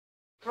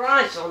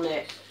price on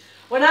it.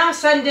 When I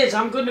send his,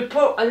 I'm going to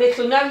put a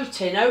little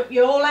note in. Hope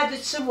you all headed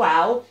so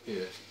well.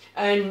 Yeah.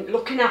 And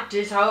looking after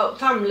his, I hope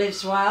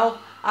family's well.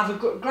 Have a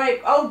good,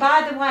 great... Oh,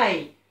 by the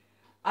way,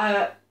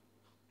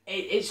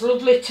 it's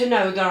lovely to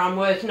know that I'm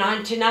worth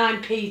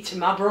 99p to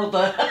my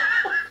brother.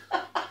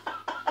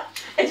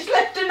 It's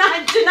left a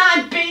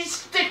 99p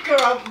sticker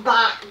on the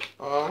back.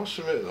 Oh, I must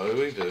admit though,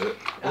 we do it.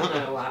 I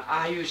know,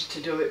 I used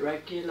to do it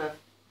regular.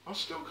 I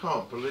still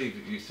can't believe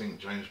that you think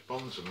James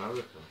Bond's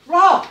American.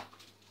 Rob,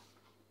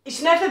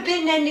 it's never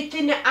been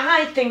anything that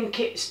I think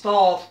it's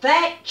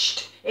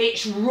far-fetched.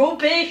 It's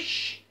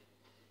rubbish.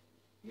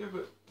 Yeah,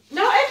 but...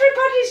 Not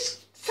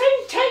everybody's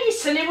same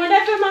taste and it were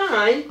never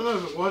mine. I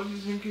know, but why do you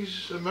think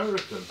he's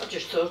American? I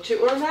just thought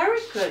it were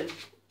American.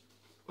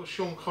 Well,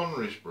 Sean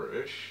Connery's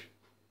British.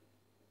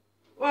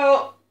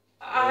 Well,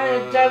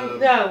 I don't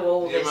know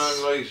all Your this.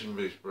 man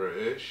Lazenby's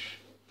British.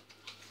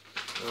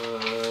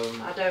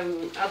 I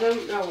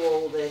don't know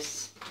all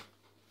this.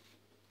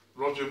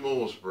 Roger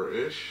Moore's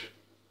British.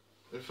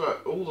 In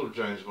fact, all of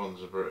James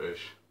Bonds are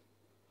British.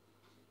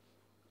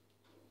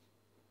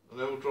 And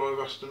they all drive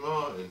Aston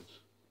Martins.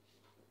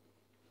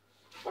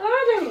 Well,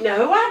 I don't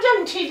know. I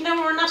don't even know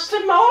where an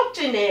Aston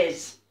Martin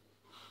is.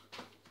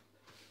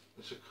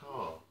 It's a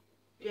car.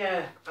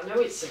 Yeah, I know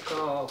it's a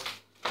car.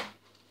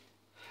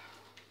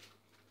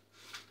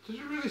 Did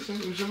you really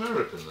think he was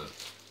American then?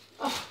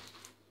 Oh,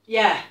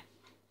 yeah.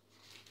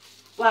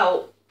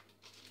 Well,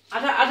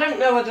 I don't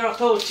know whether I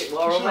thought it were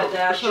or whether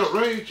It's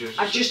outrageous.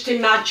 I just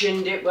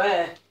imagined it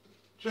were.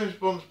 James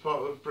Bond's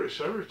part of British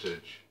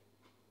heritage.